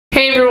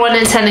everyone,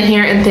 it's Hannah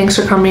here and thanks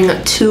for coming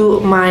to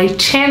my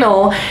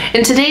channel.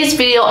 In today's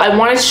video, I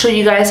wanted to show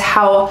you guys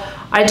how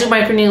I do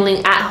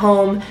microneedling at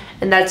home,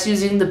 and that's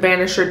using the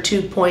Banisher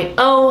 2.0.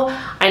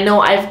 I know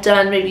I've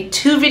done maybe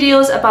 2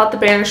 videos about the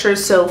Banisher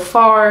so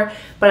far,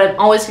 but I'm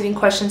always getting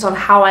questions on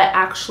how I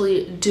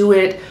actually do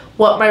it,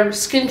 what my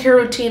skincare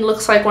routine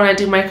looks like when I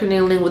do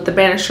microneedling with the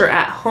Banisher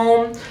at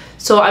home.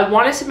 So I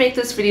wanted to make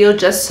this video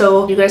just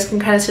so you guys can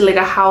kind of see like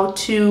a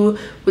how-to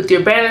with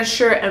your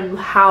Banisher and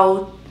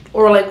how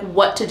or like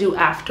what to do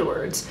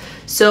afterwards.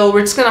 So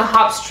we're just gonna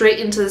hop straight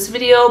into this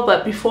video,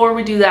 but before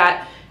we do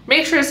that,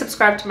 make sure to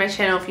subscribe to my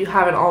channel if you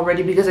haven't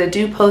already, because I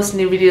do post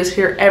new videos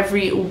here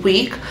every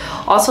week.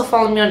 Also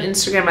follow me on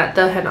Instagram at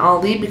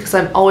Thehennaali, because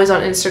I'm always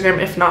on Instagram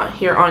if not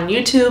here on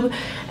YouTube,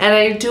 and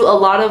I do a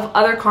lot of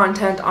other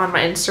content on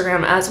my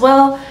Instagram as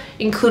well,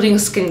 including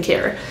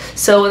skincare.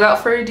 So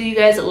without further ado, you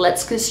guys,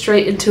 let's get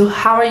straight into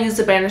how I use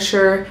the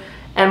Banisher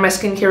and my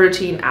skincare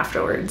routine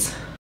afterwards.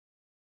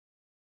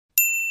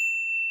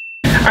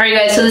 Alright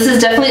guys, so this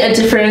is definitely a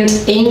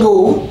different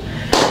angle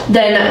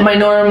than my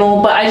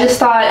normal, but I just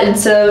thought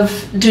instead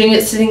of doing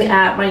it sitting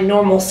at my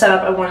normal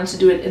setup, I wanted to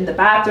do it in the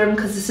bathroom,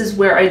 because this is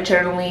where I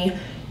generally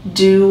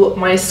do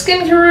my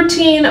skincare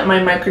routine, my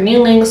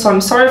microneedling. So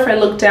I'm sorry if I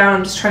look down,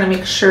 I'm just trying to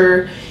make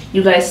sure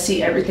you guys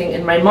see everything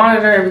in my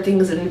monitor, everything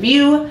is in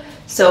view.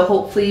 So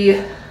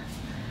hopefully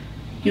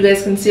you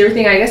guys can see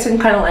everything. I guess I can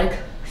kind of like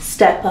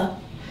step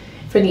up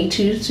if I need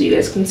to, so you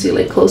guys can see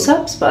like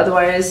close-ups, but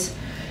otherwise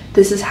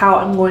this is how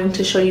I'm going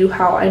to show you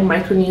how I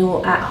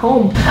microneedle at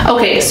home.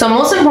 Okay, so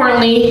most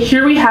importantly,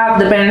 here we have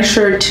the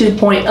Banisher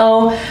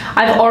 2.0.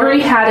 I've already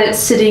had it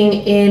sitting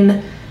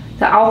in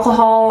the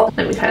alcohol.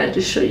 Let me kind of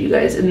just show you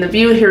guys in the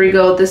view. Here we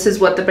go. This is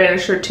what the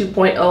Banisher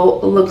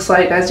 2.0 looks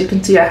like. As you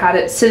can see, I had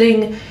it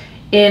sitting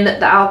in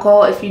the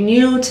alcohol. If you're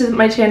new to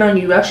my channel and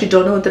you actually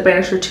don't know what the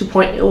Banisher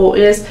 2.0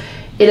 is,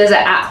 it is an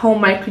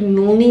at-home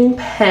microneedling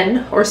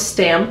pen or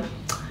stamp.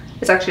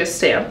 It's actually a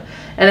stamp,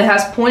 and it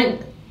has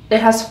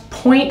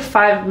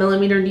 0.5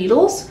 millimeter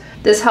needles.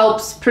 This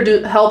helps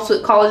with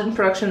collagen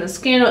production in the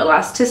skin,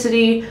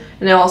 elasticity,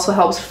 and it also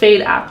helps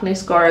fade acne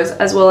scars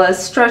as well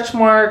as stretch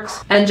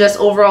marks and just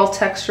overall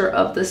texture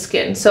of the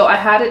skin. So I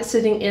had it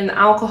sitting in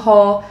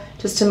alcohol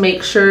just to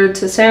make sure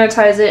to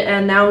sanitize it,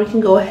 and now we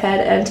can go ahead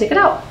and take it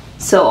out.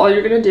 So all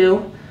you're gonna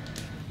do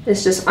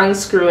is just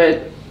unscrew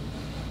it,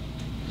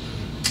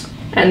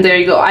 and there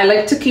you go. I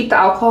like to keep the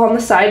alcohol on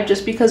the side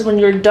just because when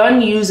you're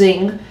done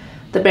using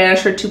the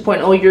Banisher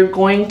 2.0, you're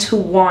going to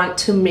want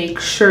to make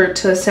sure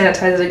to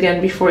sanitize it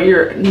again before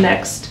your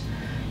next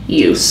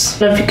use. I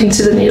don't know if you can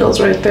see the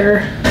needles right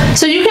there.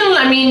 So you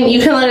can,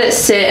 you can let it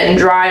sit and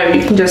dry, or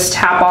you can just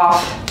tap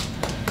off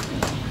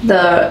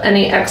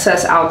any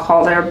excess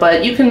alcohol there,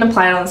 but you can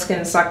apply it on the skin.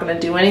 It's not going to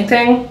do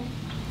anything.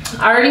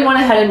 I already went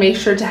ahead and made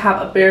sure to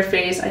have a bare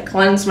face. I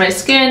cleansed my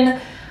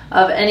skin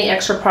of any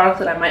extra product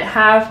that I might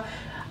have.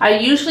 I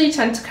usually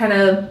tend to kind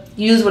of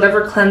use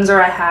whatever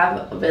cleanser I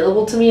have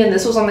available to me, and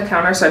this was on the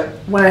counter, so I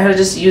went ahead and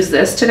just used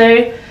this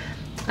today,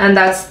 and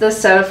that's the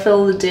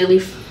Cetaphil, the Daily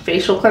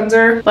Facial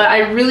Cleanser. But I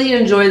really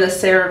enjoy the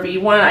CeraVe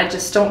one. I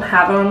just don't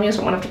have it on me, so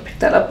I'm gonna have to pick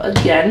that up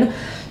again.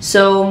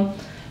 So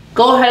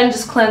go ahead and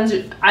just cleanse.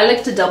 I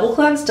like to double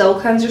cleanse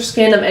your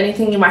skin of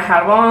anything you might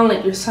have on,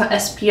 like your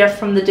SPF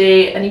from the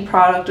day, any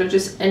product, or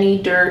just any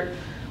dirt,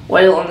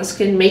 oil on the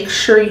skin. Make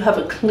sure you have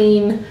a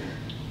clean,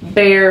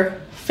 bare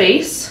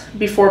face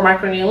before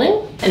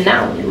microneedling. And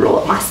now let me roll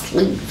up my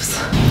sleeves.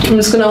 I'm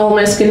just gonna hold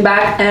my skin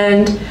back,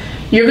 and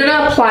you're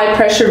gonna apply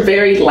pressure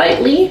very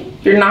lightly.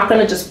 You're not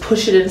gonna just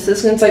push it into the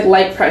skin. It's like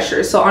light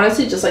pressure. So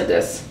honestly, just like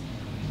this,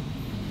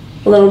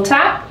 a little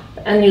tap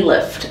and you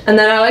lift. And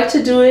then I like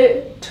to do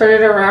it, turn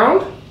it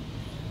around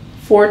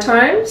 4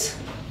 times.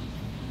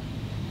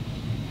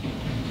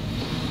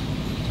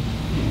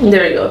 And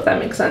there you go, if that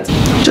makes sense.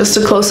 Just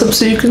a close-up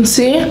so you can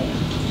see.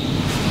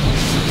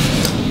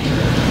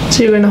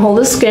 So you're going to hold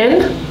the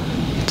skin,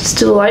 just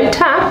do a light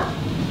tap,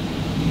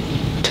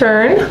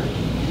 turn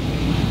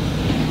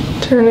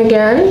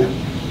again,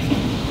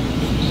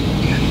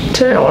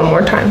 turn it one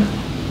more time.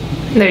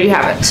 And there you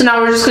have it. So now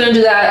we're just going to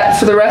do that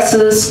for the rest of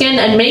the skin,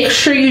 and make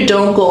sure you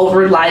don't go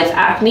over live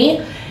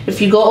acne.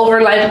 If you go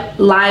over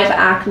live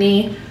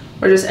acne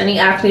or just any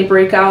acne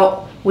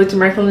breakout with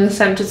your microneedling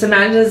stamp, just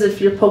imagine as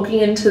if you're poking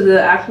into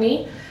the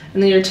acne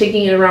and then you're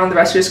taking it around the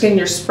rest of your skin,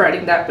 you're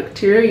spreading that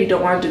bacteria. You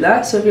don't want to do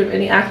that. So if you have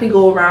any acne,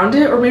 go around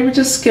it, or maybe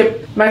just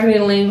skip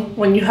microneedling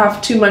when you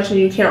have too much and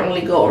you can't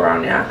really go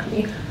around your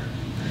acne.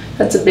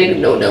 That's a big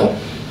no-no.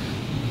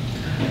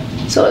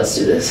 So let's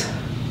do this.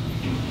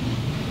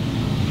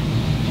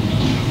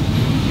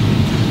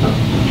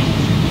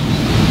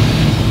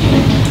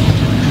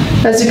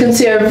 As you can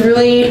see, I have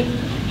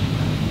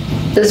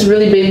this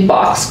really big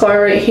box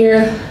scar right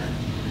here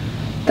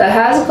that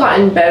has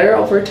gotten better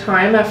over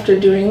time after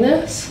doing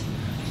this.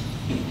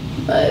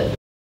 But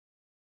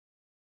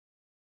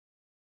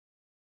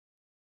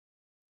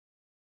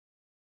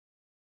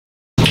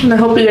and I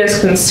hope you guys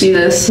can see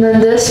this. And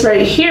then this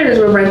right here is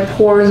where my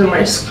pores and my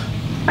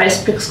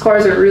ice pick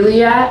scars are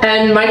really at.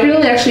 And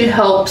microneedling actually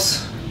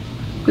helps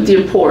with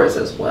your pores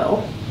as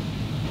well.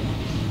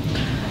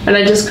 And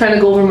I just kind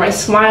of go over my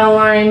smile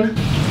line.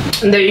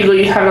 And there you go,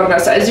 you have it on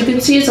that side. As you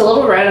can see, it's a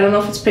little red. I don't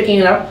know if it's picking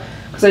it up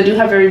because I do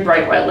have very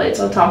bright white lights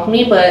on top of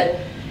me, but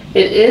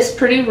it is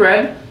pretty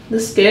red, the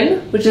skin,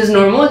 which is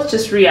normal. It's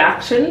just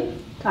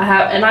reaction.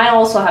 I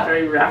also have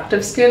very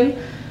reactive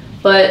skin,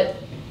 but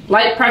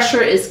light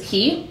pressure is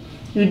key.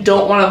 You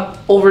don't want to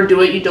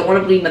overdo it. You don't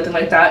want to bleed, nothing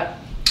like that.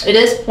 It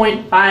is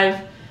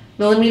 0.5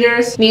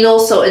 millimeters needle,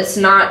 so it's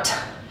not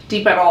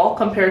deep at all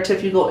compared to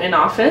if you go in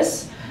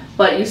office,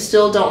 but you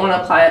still don't want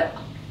to apply it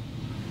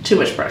too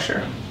much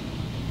pressure.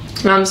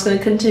 Now I'm just going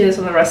to continue this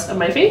on the rest of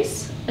my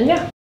face, and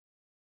yeah.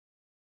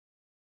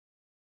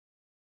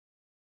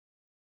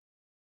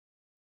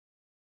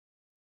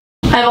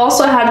 I've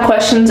also had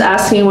questions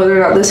asking whether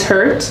or not this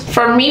hurts.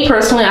 For me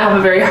personally, I have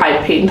a very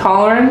high pain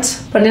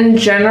tolerance, but in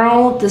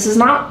general, this is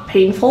not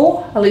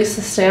painful. At least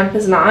the stamp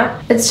is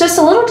not. It's just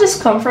a little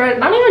discomfort,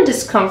 not even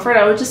discomfort.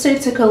 I would just say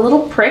it's like a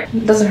little prick.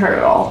 It doesn't hurt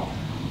at all,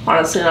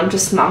 honestly. And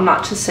I'm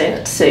not just saying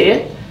it to say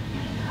it.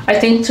 I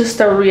think just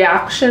the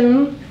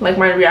reaction, like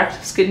my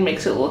reactive skin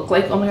makes it look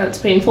like, oh my god, it's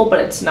painful, but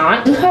it's not.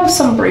 I do have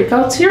some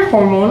breakouts here,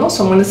 hormonal,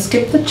 so I'm going to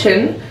skip the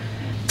chin.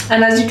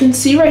 And as you can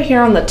see right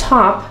here on the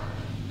top,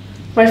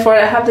 my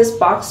forehead, I have this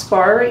box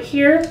scar right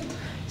here.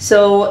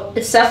 So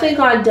it's definitely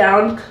gone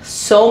down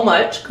so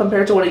much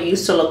compared to what it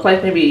used to look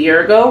like maybe a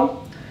year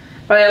ago.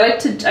 But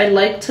I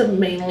like to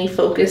mainly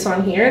focus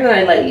on here, and then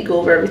I lightly go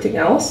over everything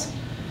else.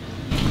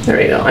 There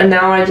we go. And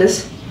now I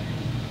just,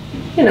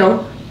 you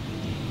know,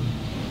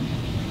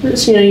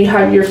 you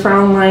have your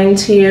frown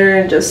lines here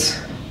and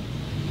just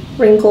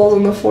wrinkles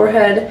on the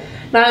forehead.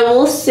 Now I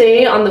will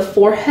say on the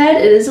forehead,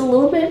 it is a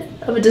little bit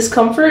of a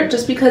discomfort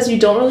just because you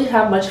don't really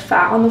have much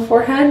fat on the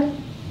forehead.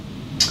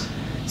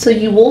 So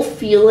you will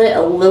feel it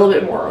a little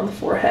bit more on the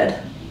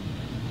forehead.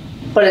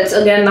 But it's,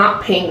 again,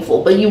 not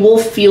painful, but you will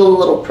feel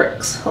little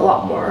pricks a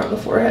lot more on the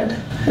forehead.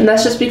 And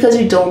that's just because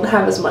you don't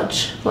have as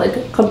much,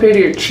 like compared to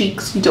your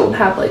cheeks, you don't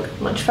have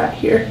like much fat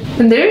here.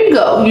 And there you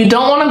go. You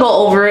don't want to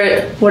go over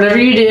it. Whatever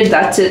you did,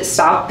 that's it.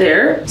 Stop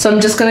there. So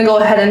I'm just going to go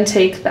ahead and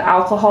take the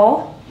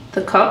alcohol,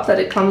 the cup that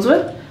it comes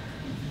with,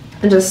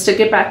 and just stick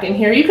it back in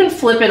here. You can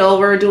flip it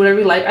over, do whatever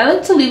you like. I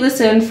like to leave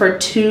this in for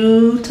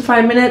 2 to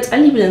 5 minutes. I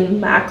leave it in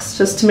max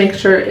just to make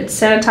sure it's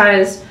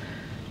sanitized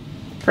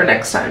for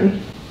next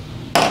time.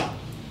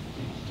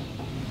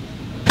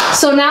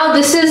 So now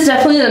this is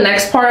definitely the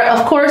next part.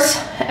 Of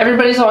course,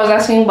 everybody's always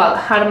asking about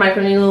how to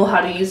microneedle,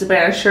 how to use the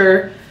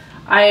Banisher.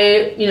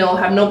 I,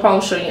 have no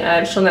problem showing you.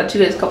 I've shown that to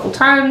you guys a couple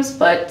times,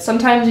 but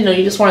sometimes, you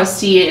just want to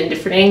see it in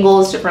different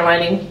angles, different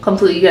lighting.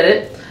 Completely get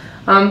it.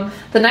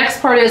 The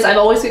next part is I've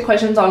always get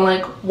questions on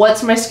like,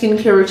 what's my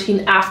skincare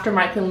routine after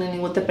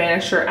microneedling with the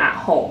Banisher at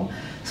home?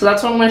 So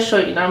that's what I'm going to show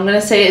you. Now I'm going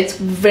to say it's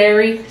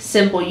very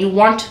simple. You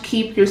want to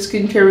keep your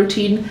skincare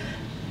routine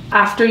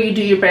after you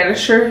do your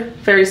Banisher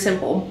very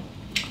simple.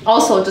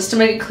 Also, just to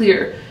make it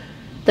clear,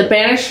 the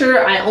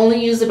Banisher, I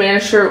only use the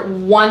Banisher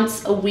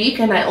once a week,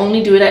 and I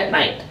only do it at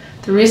night.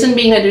 The reason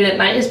being I do it at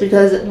night is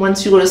because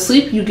once you go to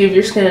sleep, you give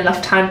your skin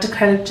enough time to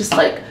kind of just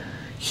like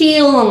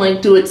heal and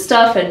like do its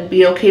stuff and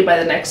be okay by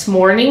the next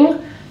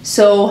morning.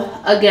 So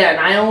again,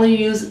 I only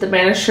use the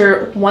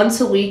Banisher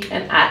once a week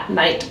and at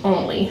night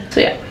only.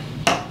 So yeah,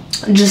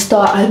 just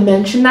thought I'd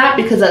mention that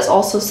because that's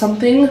also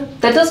something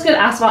that does get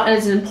asked about and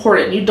is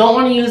important. You don't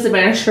want to use the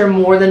Banisher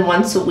more than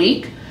once a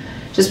week,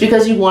 just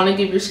because you want to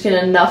give your skin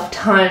enough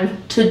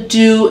time to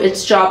do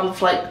its job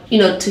of like,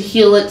 to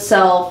heal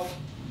itself,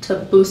 to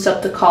boost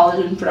up the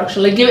collagen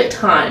production. Like, give it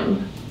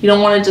time. You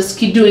don't want to just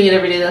keep doing it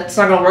every day. That's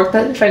not going to work.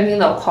 That, if anything,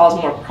 that'll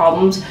cause more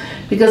problems.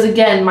 Because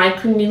again,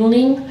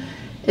 microneedling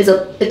is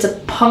it's a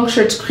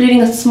puncture. It's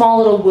creating a small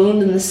little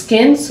wound in the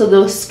skin, so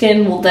the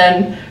skin will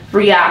then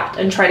react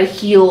and try to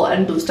heal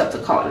and boost up the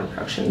collagen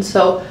production.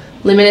 So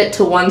limit it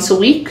to once a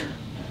week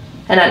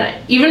and at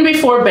night. Even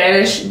before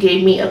Banish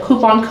gave me a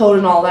coupon code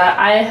and all that,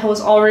 I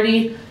was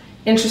already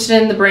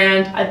interested in the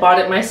brand. I bought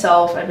it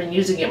myself. I've been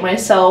using it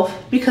myself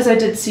because I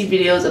did see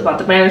videos about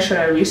the Banisher and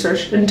I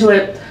researched into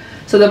it.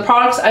 So the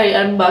products I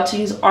am about to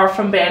use are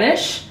from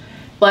Banish,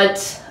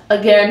 but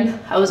again,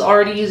 I was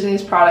already using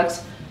these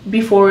products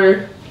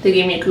before they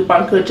gave me a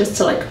coupon code, just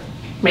to like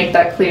make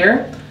that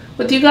clear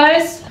with you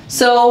guys.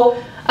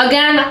 So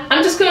again,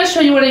 I'm just gonna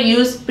show you what I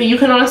use, but you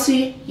can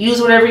honestly use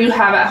whatever you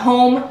have at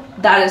home.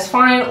 That is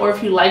fine. Or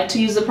if you like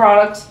to use the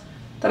products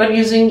that I'm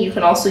using, you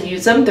can also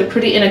use them. They're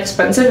pretty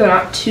inexpensive. They're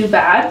not too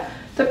bad.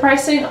 The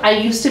pricing, I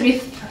used to be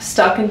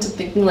stuck into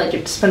thinking like you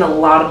have to spend a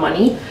lot of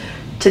money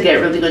to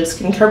get really good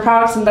skincare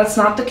products, and that's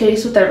not the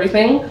case with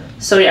everything.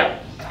 So yeah,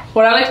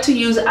 what I like to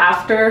use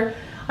after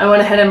I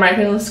went ahead and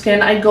microneedled the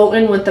skin, I go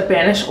in with the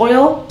Banish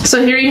Oil.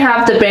 So here you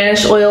have the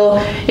Banish Oil.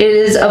 It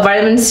is a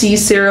vitamin C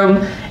serum.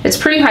 It's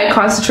pretty high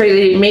concentrate.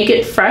 They make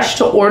it fresh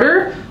to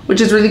order,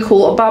 which is really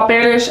cool about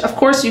Banish. Of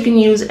course, you can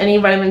use any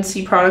vitamin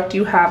C product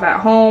you have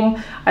at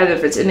home, either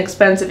if it's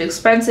inexpensive,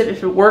 expensive.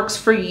 If it works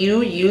for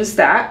you, use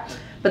that.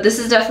 but this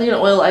is definitely an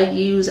oil I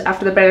use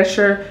after the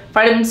Banisher.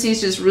 Vitamin C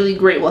is just really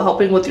great while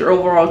helping with your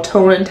overall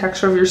tone and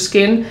texture of your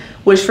skin,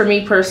 which for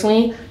me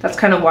personally, that's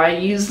kind of why I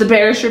use the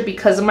Banisher,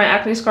 because of my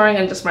acne scarring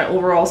and just my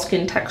overall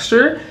skin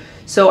texture.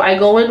 So I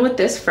go in with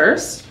this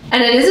first,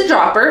 and it is a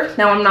dropper.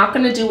 Now I'm not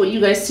gonna do what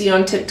you guys see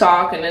on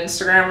TikTok and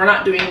Instagram. We're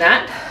not doing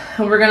that.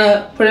 And we're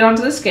gonna put it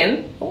onto the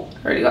skin. Oh,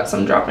 I already got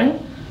some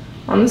dropping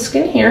on the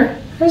skin here.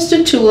 I just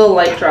did 2 little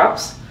light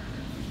drops.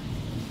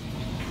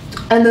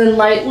 And then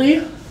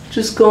lightly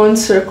just go in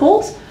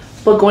circles,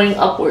 but going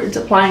upwards,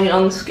 applying it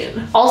on the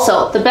skin.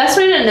 Also, the best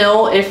way to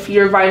know if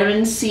your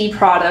vitamin C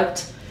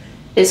product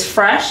is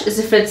fresh is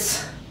if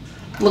it's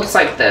looks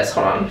like this.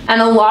 Hold on.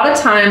 And a lot of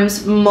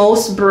times,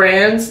 most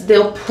brands,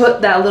 they'll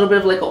put that little bit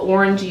of like an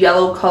orange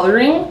yellow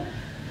coloring,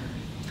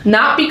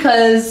 not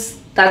because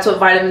that's what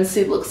vitamin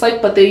C looks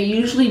like, but they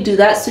usually do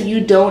that so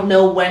you don't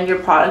know when your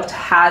product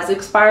has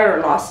expired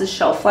or lost its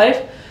shelf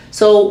life.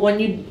 So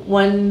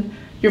when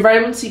your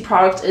vitamin C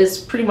product is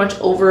pretty much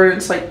over and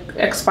it's like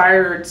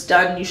expired or it's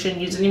done, you shouldn't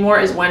use it anymore,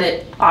 is when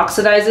it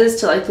oxidizes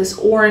to like this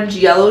orange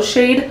yellow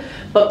shade.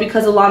 But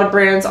because a lot of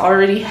brands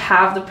already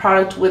have the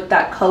product with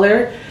that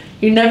color,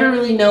 you never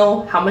really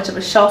know how much of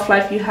a shelf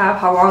life you have,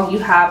 how long you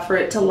have for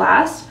it to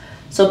last.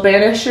 So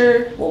Banish,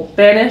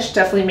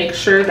 definitely make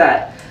sure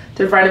that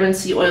their vitamin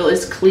C oil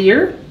is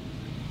clear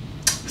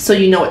so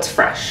you know it's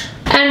fresh.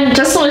 And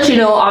just to let you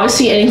know,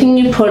 obviously anything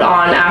you put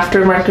on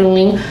after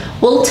microneedling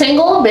will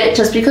tingle a bit,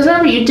 just because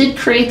remember you did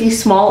create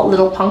these small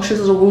little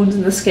punctures, little wounds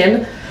in the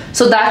skin.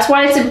 So that's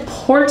why it's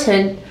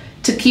important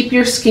to keep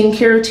your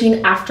skincare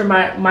routine after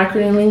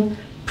microneedling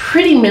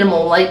pretty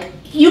minimal. Like,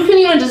 you can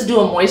even just do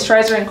a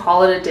moisturizer and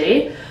call it a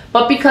day.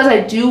 But because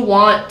I do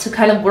want to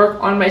kind of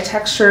work on my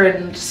texture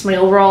and just my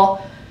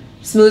overall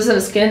smoothness of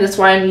the skin, that's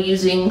why I'm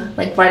using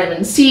like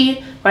vitamin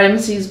C. Vitamin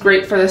C is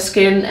great for the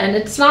skin and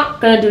it's not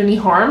gonna do any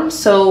harm,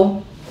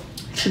 so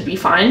it should be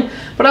fine.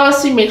 But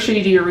obviously make sure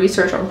you do your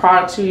research on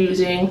products you're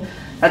using.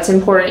 That's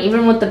important.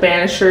 Even with the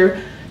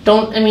Banisher,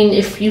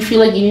 if you feel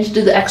like you need to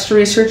do the extra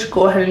research,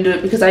 go ahead and do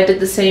it, because I did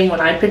the same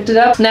when I picked it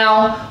up.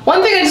 Now,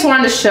 one thing I just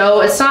wanted to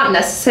show, it's not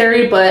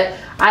necessary, but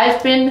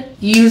I've been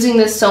using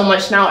this so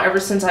much now ever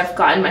since I've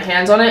gotten my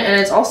hands on it, and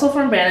it's also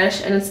from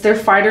Banish, and it's their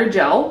Fighter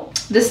Gel.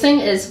 This thing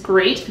is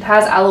great. It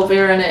has aloe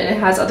vera in it and it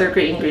has other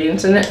great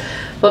ingredients in it,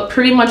 but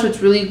pretty much what's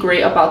really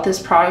great about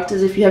this product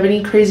is if you have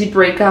any crazy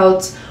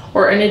breakouts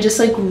or any just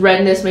like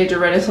redness, major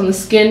redness on the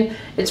skin,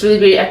 it's really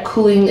great at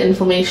cooling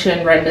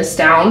inflammation, redness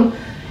down,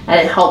 and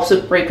it helps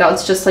with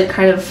breakouts. Just like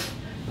kind of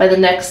by the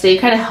next day,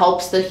 kind of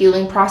helps the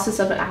healing process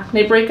of an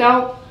acne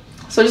breakout.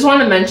 So I just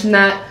wanted to mention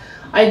that.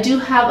 I do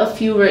have a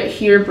few right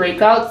here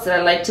breakouts that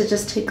I like to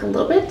just take a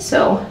little bit.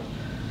 So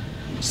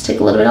just take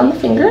a little bit on the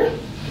finger.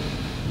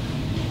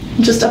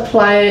 Just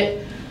apply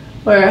it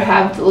where I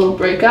have the little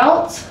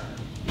breakouts.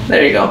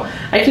 There you go.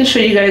 I can show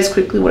you guys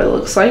quickly what it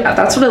looks like.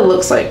 That's what it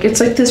looks like. It's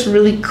like this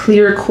really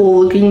clear,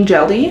 cool looking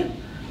jelly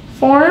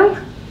form.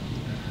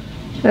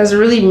 It has a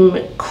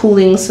really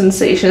cooling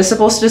sensation. It's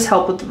supposed to just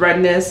help with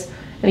redness,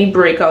 any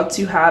breakouts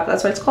you have.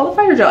 That's why it's called a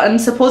Fighter Gel. And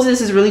supposedly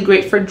this is really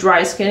great for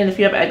dry skin, and if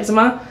you have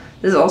eczema,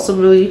 this is also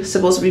really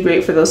supposed to be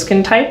great for those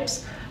skin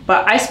types.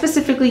 But I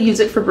specifically use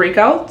it for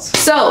breakouts.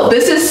 So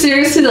this is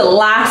seriously the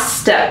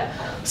last step.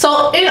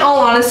 So in all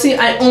honesty,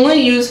 I only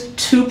use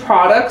 2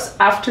 products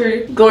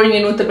after going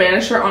in with the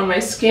Banisher on my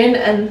skin,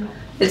 and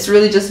it's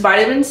really just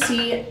vitamin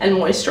C and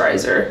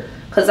moisturizer,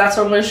 because that's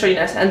what I'm going to show you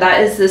next. And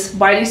that is this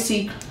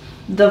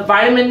the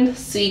vitamin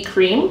C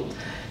cream.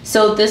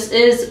 So this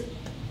is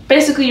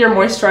basically your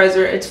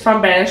moisturizer. It's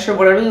from Banisher.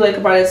 What I really like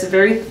about it is a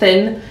very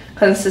thin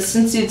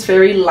consistency. It's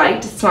very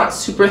light. It's not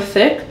super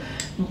thick,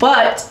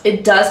 but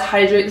it does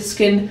hydrate the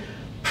skin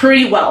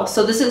pretty well.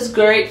 So this is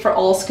great for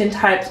all skin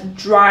types,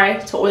 dry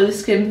to oily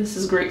skin. This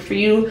is great for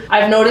you.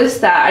 I've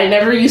noticed that I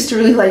never used to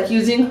really like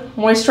using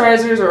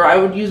moisturizers, or I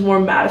would use more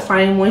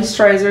mattifying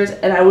moisturizers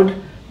and I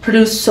would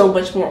produce so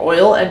much more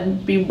oil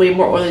and be way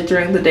more oily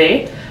during the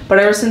day. But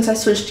ever since I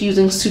switched to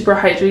using super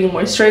hydrating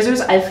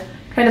moisturizers, I've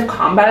kind of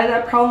combated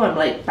that problem. I've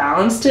like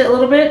balanced it a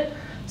little bit.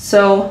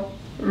 So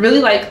really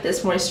like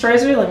this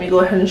moisturizer. Let me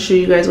go ahead and show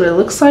you guys what it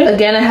looks like.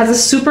 Again, it has a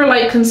super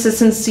light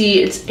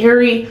consistency. It's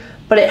airy,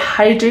 but it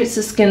hydrates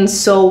the skin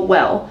so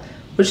well,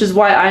 which is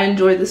why I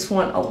enjoy this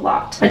one a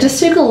lot. I just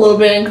take a little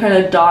bit and kind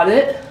of dot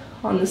it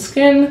on the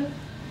skin.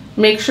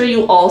 Make sure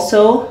you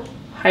also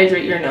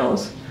hydrate your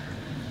nose,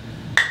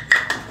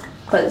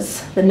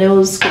 because the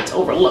nose gets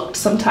overlooked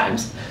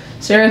sometimes.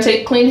 So you're gonna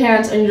take clean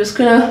hands and you're just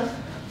gonna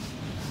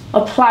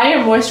apply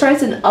your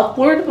moisturizer in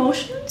upward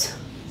motions.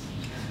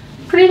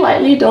 Pretty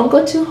lightly, don't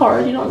go too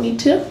hard, you don't need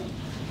to.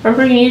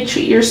 Remember, you need to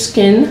treat your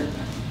skin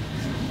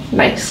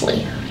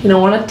nicely. You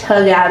don't want to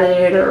tug at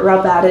it or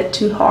rub at it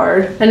too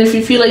hard. And if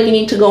you feel like you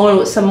need to go in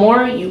with some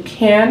more, you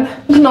can.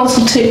 You can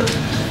also take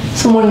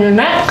some on your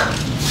neck.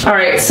 All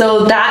right,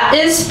 so that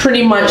is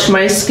pretty much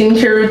my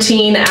skincare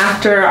routine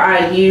after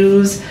I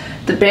use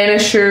the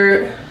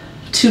Banisher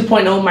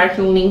 2.0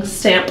 microneedling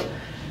stamp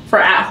for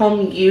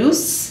at-home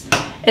use.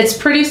 It's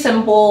pretty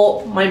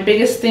simple. My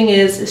biggest thing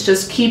is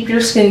just keep your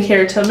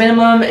skincare to a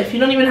minimum. If you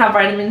don't even have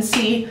vitamin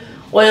C,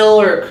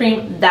 oil or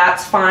cream,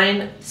 that's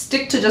fine.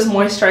 Stick to just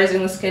moisturizing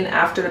the skin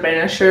after the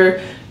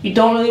Banisher. You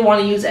don't really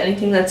want to use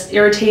anything that's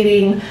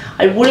irritating.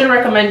 I wouldn't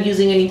recommend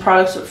using any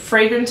products with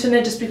fragrance in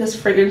it just because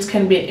fragrance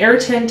can be an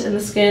irritant in the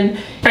skin.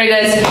 Alright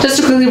guys,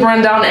 just to quickly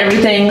run down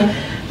everything.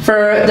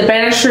 For the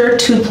Banisher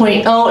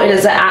 2.0, it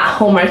is an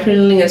at-home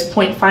microneedling. It's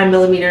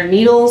 0.5mm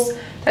needles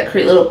that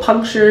create little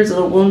punctures,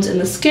 little wounds in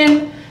the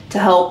skin to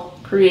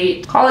help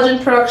create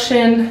collagen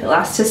production,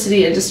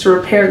 elasticity, and just to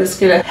repair the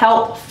skin and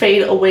help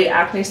fade away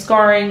acne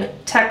scarring,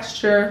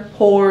 texture,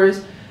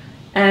 pores,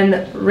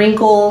 and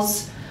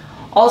wrinkles.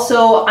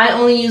 Also, I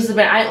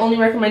only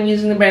recommend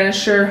using the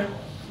Banisher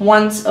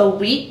once a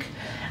week.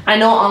 I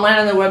know online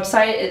on their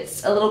website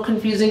it's a little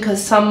confusing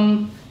because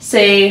some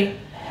say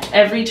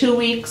every 2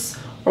 weeks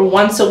or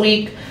once a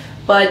week,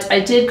 but I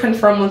did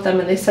confirm with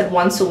them and they said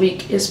once a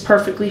week is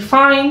perfectly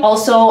fine.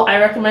 Also, I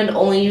recommend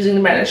only using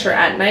the Banisher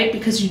at night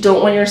because you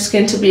don't want your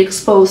skin to be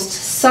exposed to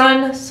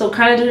sun, so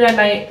kind of do it at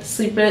night,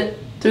 sleep it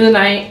through the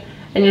night,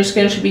 and your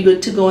skin should be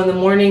good to go in the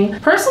morning.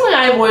 Personally,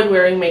 I avoid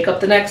wearing makeup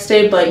the next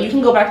day, but you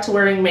can go back to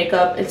wearing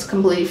makeup. It's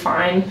completely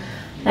fine.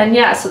 And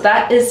yeah, so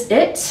that is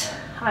it.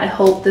 I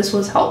hope this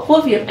was helpful.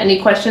 If you have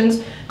any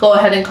questions, go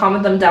ahead and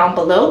comment them down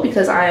below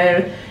because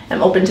I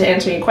am open to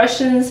answering your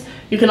questions.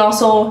 You can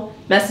also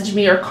message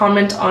me or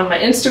comment on my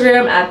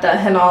Instagram at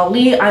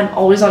Thehennaali. I'm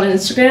always on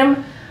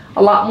Instagram,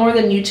 a lot more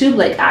than YouTube,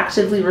 like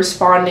actively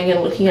responding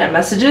and looking at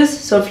messages.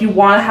 So if you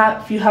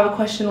have a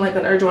question, like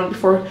an urgent one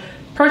before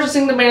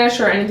purchasing the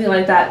Banisher or anything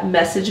like that,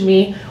 message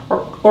me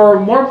or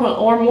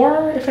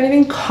more if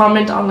anything,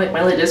 comment on like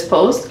my latest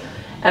post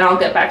and I'll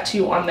get back to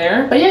you on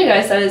there. But yeah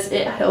guys, that is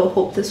it. I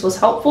hope this was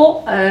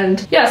helpful,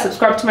 and yeah,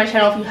 subscribe to my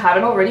channel if you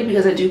haven't already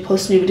because I do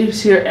post new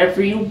videos here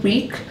every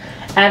week,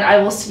 and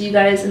I will see you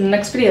guys in the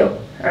next video.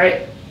 All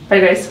right, bye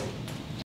guys.